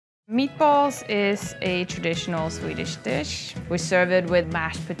Meatballs is a traditional Swedish dish. We serve it with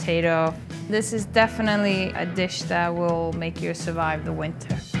mashed potato. This is definitely a dish that will make you survive the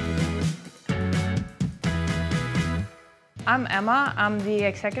winter. I'm Emma. I'm the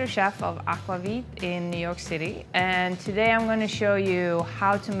executive chef of Aquavit in New York City. And today I'm going to show you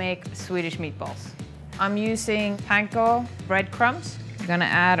how to make Swedish meatballs. I'm using panko breadcrumbs. We're going to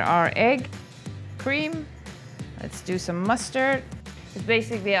add our egg, cream. Let's do some mustard. It's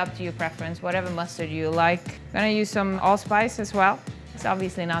basically up to your preference, whatever mustard you like. I'm gonna use some allspice as well. It's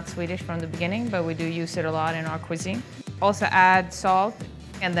obviously not Swedish from the beginning, but we do use it a lot in our cuisine. Also add salt,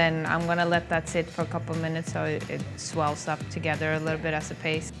 and then I'm gonna let that sit for a couple of minutes so it swells up together a little bit as a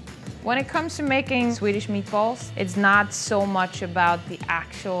paste. When it comes to making Swedish meatballs, it's not so much about the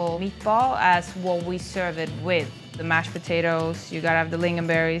actual meatball as what we serve it with. The mashed potatoes, you gotta have the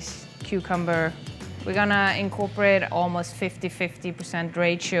lingonberries, cucumber. We're gonna incorporate almost 50-50%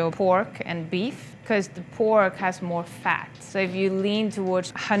 ratio pork and beef because the pork has more fat. So if you lean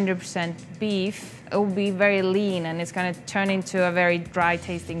towards 100% beef, it will be very lean and it's gonna turn into a very dry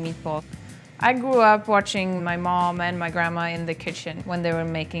tasting meatball. I grew up watching my mom and my grandma in the kitchen. When they were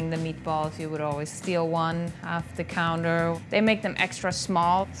making the meatballs, you would always steal one off the counter. They make them extra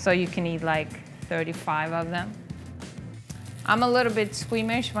small, so you can eat like 35 of them. I'm a little bit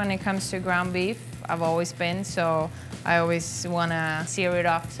squeamish when it comes to ground beef. I've always been, so I always want to sear it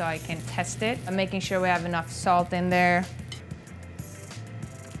off so I can test it. I'm making sure we have enough salt in there.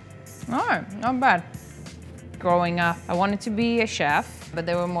 All right, not bad. Growing up, I wanted to be a chef, but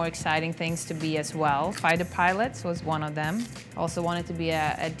there were more exciting things to be as well. Fighter pilots was one of them. Also wanted to be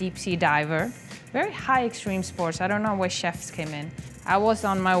a deep sea diver. Very high extreme sports. I don't know where chefs came in. I was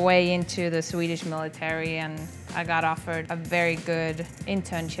on my way into the Swedish military and I got offered a very good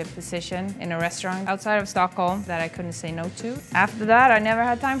internship position in a restaurant outside of Stockholm that I couldn't say no to. After that, I never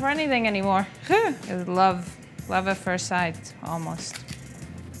had time for anything anymore. It was love at first sight, almost.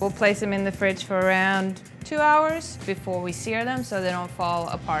 We'll place them in the fridge for around 2 hours before we sear them so they don't fall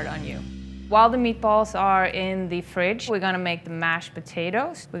apart on you. While the meatballs are in the fridge, we're gonna make the mashed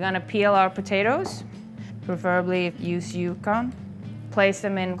potatoes. We're gonna peel our potatoes, preferably use Yukon. Place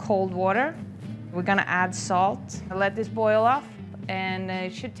them in cold water. We're gonna add salt. Let this boil off, and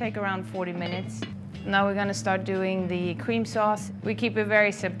it should take around 40 minutes. Now we're gonna start doing the cream sauce. We keep it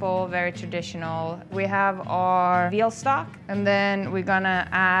very simple, very traditional. We have our veal stock, and then we're gonna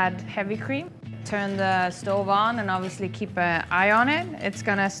add heavy cream. Turn the stove on and obviously keep an eye on it. It's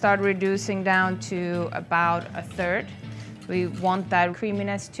gonna start reducing down to about a third. We want that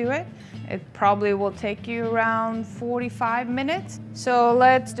creaminess to it. It probably will take you around 45 minutes. So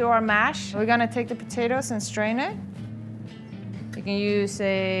let's do our mash. We're gonna take the potatoes and strain it. You can use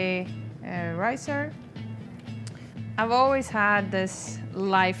a ricer. I've always had this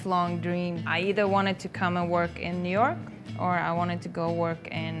lifelong dream. I either wanted to come and work in New York or I wanted to go work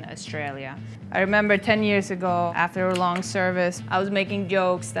in Australia. I remember 10 years ago, after a long service, I was making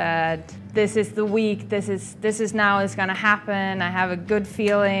jokes that this is the week, this is now it's gonna happen, I have a good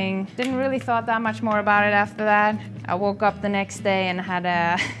feeling. Didn't really thought that much more about it after that. I woke up the next day and had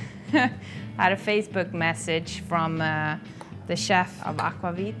a, had a Facebook message from the chef of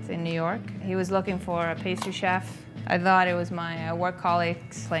Aquavit in New York. He was looking for a pastry chef. I thought it was my work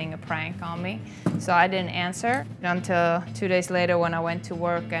colleagues playing a prank on me, so I didn't answer until 2 days later when I went to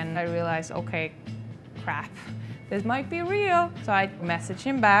work and I realized, okay, crap, this might be real. So I messaged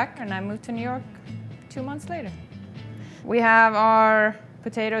him back and I moved to New York 2 months later. We have our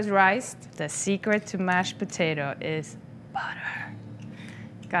potatoes riced. The secret to mashed potato is butter.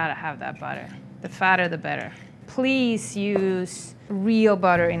 Gotta have that butter. The fatter, the better. Please use real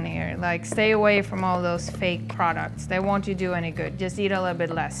butter in here. Like, stay away from all those fake products. They won't you do any good. Just eat a little bit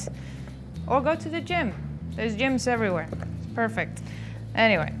less. Or go to the gym. There's gyms everywhere. It's perfect.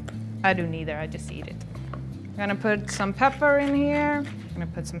 Anyway, I do neither, I just eat it. I'm gonna put some pepper in here. I'm gonna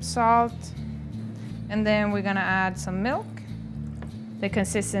put some salt. And then we're gonna add some milk. The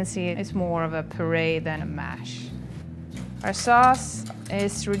consistency is more of a puree than a mash. Our sauce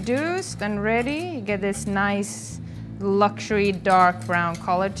is reduced and ready. You get this nice luxury dark brown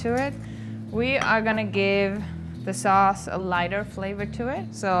color to it. We are gonna give the sauce a lighter flavor to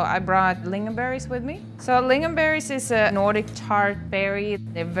it. So I brought lingonberries with me. So lingonberries is a Nordic tart berry.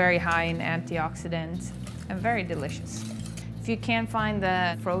 They're very high in antioxidants and very delicious. If you can't find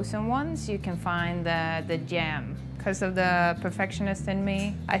the frozen ones, you can find the jam. Because of the perfectionist in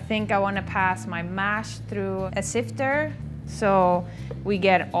me, I think I want to pass my mash through a sifter so we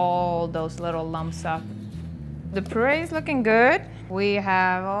get all those little lumps up. The puree is looking good. We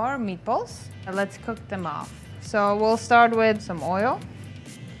have our meatballs. Let's cook them off. So we'll start with some oil.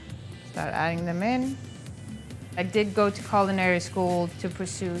 Start adding them in. I did go to culinary school to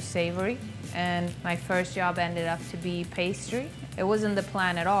pursue savory, and my first job ended up to be pastry. It wasn't the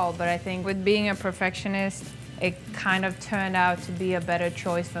plan at all, but I think with being a perfectionist, it kind of turned out to be a better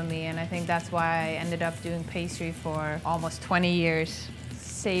choice for me, and I think that's why I ended up doing pastry for almost 20 years.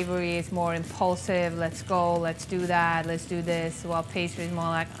 Savory is more impulsive, let's go, let's do that, let's do this, while pastry is more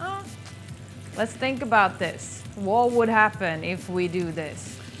like, oh, let's think about this. What would happen if we do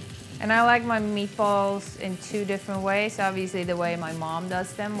this? And I like my meatballs in two different ways. Obviously the way my mom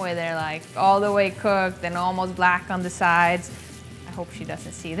does them, where they're like all the way cooked and almost black on the sides. I hope she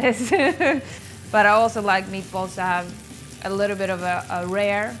doesn't see this. But I also like meatballs to have a little bit of a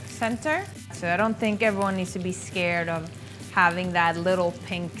rare center. So I don't think everyone needs to be scared of having that little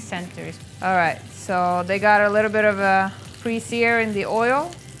pink center. All right, so they got a little bit of a pre-sear in the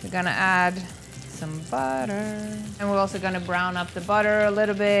oil. We're gonna add some butter. And we're also gonna brown up the butter a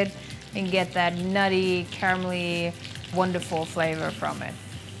little bit and get that nutty, caramelly, wonderful flavor from it.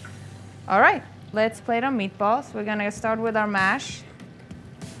 All right, let's plate our meatballs. We're gonna start with our mash.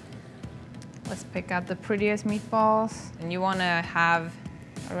 Let's pick out the prettiest meatballs. And you wanna have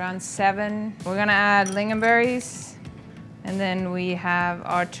around 7. We're gonna add lingonberries. And then we have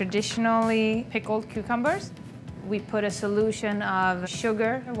our traditionally pickled cucumbers. We put a solution of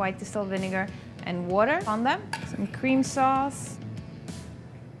sugar, white distilled vinegar, and water on them. Some cream sauce.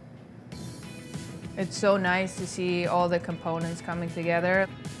 It's so nice to see all the components coming together.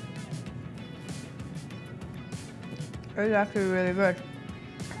 It's actually really good.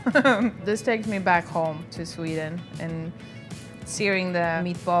 This takes me back home to Sweden, and searing the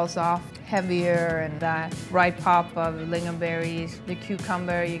meatballs off heavier, and that right pop of lingonberries, the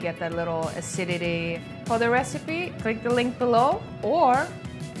cucumber, you get that little acidity. For the recipe, click the link below, or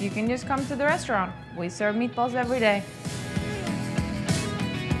you can just come to the restaurant. We serve meatballs every day.